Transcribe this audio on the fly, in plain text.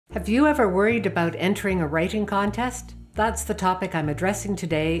Have you ever worried about entering a writing contest? That's the topic I'm addressing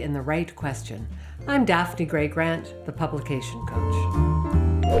today in The Right Question. I'm Daphne Gray Grant, the publication coach.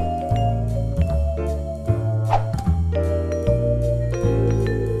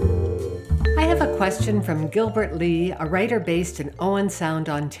 I have a question from Gilbert Lee, a writer based in Owen Sound,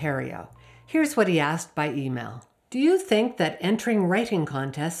 Ontario. Here's what he asked by email. Do you think that entering writing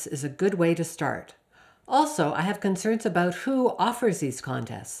contests is a good way to start? Also, I have concerns about who offers these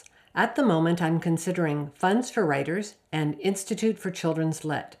contests. At the moment, I'm considering Funds for Writers and Institute for Children's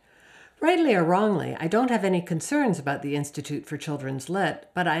Lit. Rightly or wrongly, I don't have any concerns about the Institute for Children's Lit,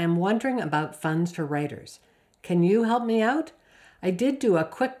 but I am wondering about Funds for Writers. Can you help me out? I did do a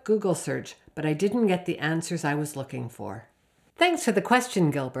quick Google search, but I didn't get the answers I was looking for. Thanks for the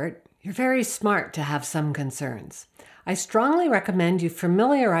question, Gilbert. You're very smart to have some concerns. I strongly recommend you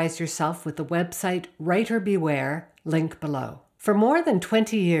familiarize yourself with the website Writer Beware, link below. For more than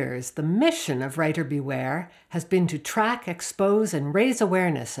 20 years, the mission of Writer Beware has been to track, expose, and raise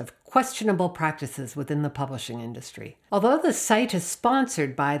awareness of questionable practices within the publishing industry. Although the site is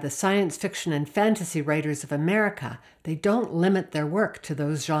sponsored by the Science Fiction and Fantasy Writers of America, they don't limit their work to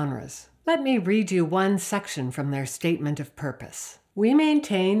those genres. Let me read you one section from their statement of purpose. We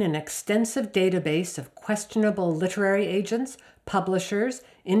maintain an extensive database of questionable literary agents, publishers,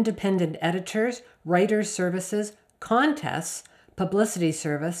 independent editors, writers' services, contests, publicity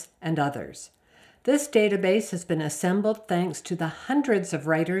service, and others. This database has been assembled thanks to the hundreds of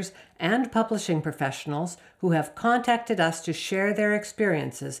writers and publishing professionals who have contacted us to share their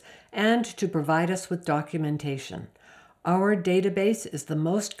experiences and to provide us with documentation. Our database is the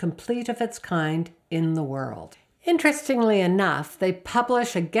most complete of its kind in the world. Interestingly enough, they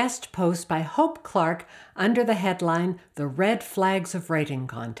publish a guest post by Hope Clark under the headline, The Red Flags of Writing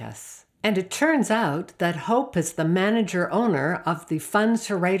Contests. And it turns out that Hope is the manager-owner of the Funds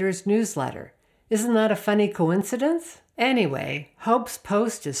for Writers newsletter. Isn't that a funny coincidence? Anyway, Hope's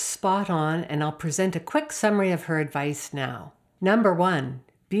post is spot on, and I'll present a quick summary of her advice now. Number 1,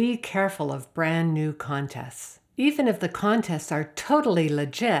 be careful of brand new contests. Even if the contests are totally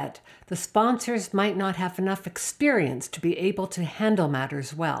legit, the sponsors might not have enough experience to be able to handle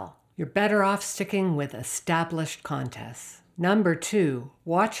matters well. You're better off sticking with established contests. Number 2,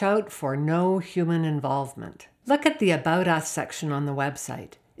 watch out for no human involvement. Look at the About Us section on the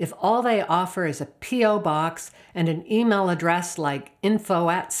website. If all they offer is a P.O. box and an email address like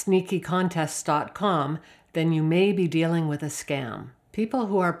info@sneakycontests.com, then you may be dealing with a scam. People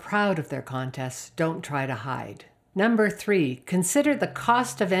who are proud of their contests don't try to hide. Number 3, consider the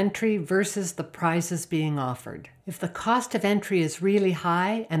cost of entry versus the prizes being offered. If the cost of entry is really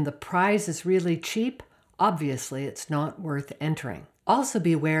high and the prize is really cheap, obviously it's not worth entering. Also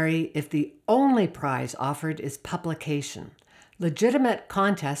be wary if the only prize offered is publication. Legitimate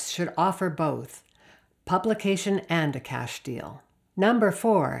contests should offer both, publication and a cash deal. Number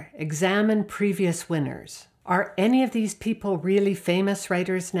 4, examine previous winners. Are any of these people really famous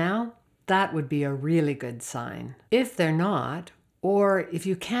writers now? That would be a really good sign. If they're not, or if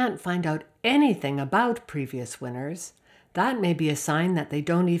you can't find out anything about previous winners, that may be a sign that they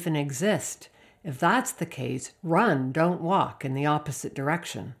don't even exist. If that's the case, run, don't walk in the opposite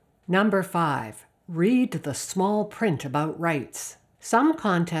direction. Number 5, read the small print about rights. Some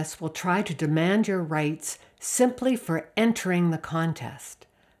contests will try to demand your rights simply for entering the contest.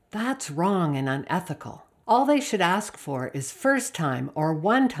 That's wrong and unethical. All they should ask for is first-time or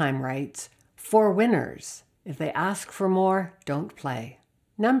one-time rights for winners. If they ask for more, don't play.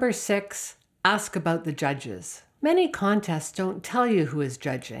 Number 6, ask about the judges. Many contests don't tell you who is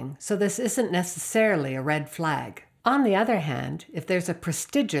judging, so this isn't necessarily a red flag. On the other hand, if there's a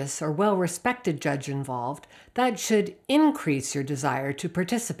prestigious or well-respected judge involved, that should increase your desire to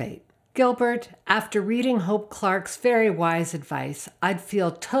participate. Gilbert, after reading Hope Clark's very wise advice, I'd feel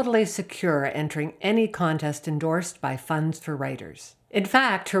totally secure entering any contest endorsed by Funds for Writers. In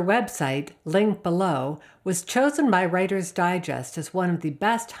fact, her website, link below, was chosen by Writer's Digest as one of the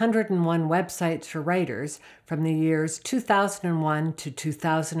best 101 websites for writers from the years 2001 to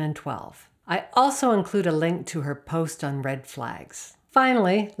 2012. I also include a link to her post on red flags.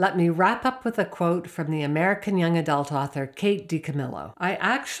 Finally, let me wrap up with a quote from the American young adult author Kate DiCamillo. I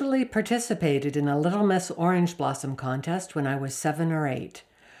actually participated in a Little Miss Orange Blossom contest when I was 7 or 8.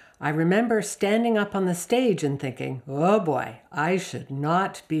 I remember standing up on the stage and thinking, oh boy, I should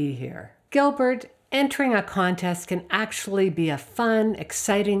not be here. Gilbert, entering a contest can actually be a fun,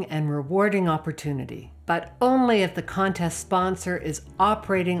 exciting, and rewarding opportunity, but only if the contest sponsor is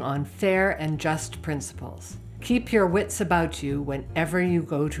operating on fair and just principles. Keep your wits about you whenever you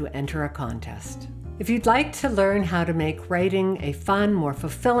go to enter a contest. If you'd like to learn how to make writing a fun, more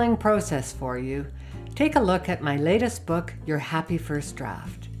fulfilling process for you, take a look at my latest book, Your Happy First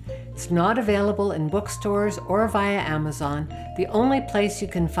Draft. It's not available in bookstores or via Amazon. The only place you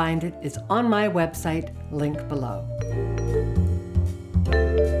can find it is on my website, link below.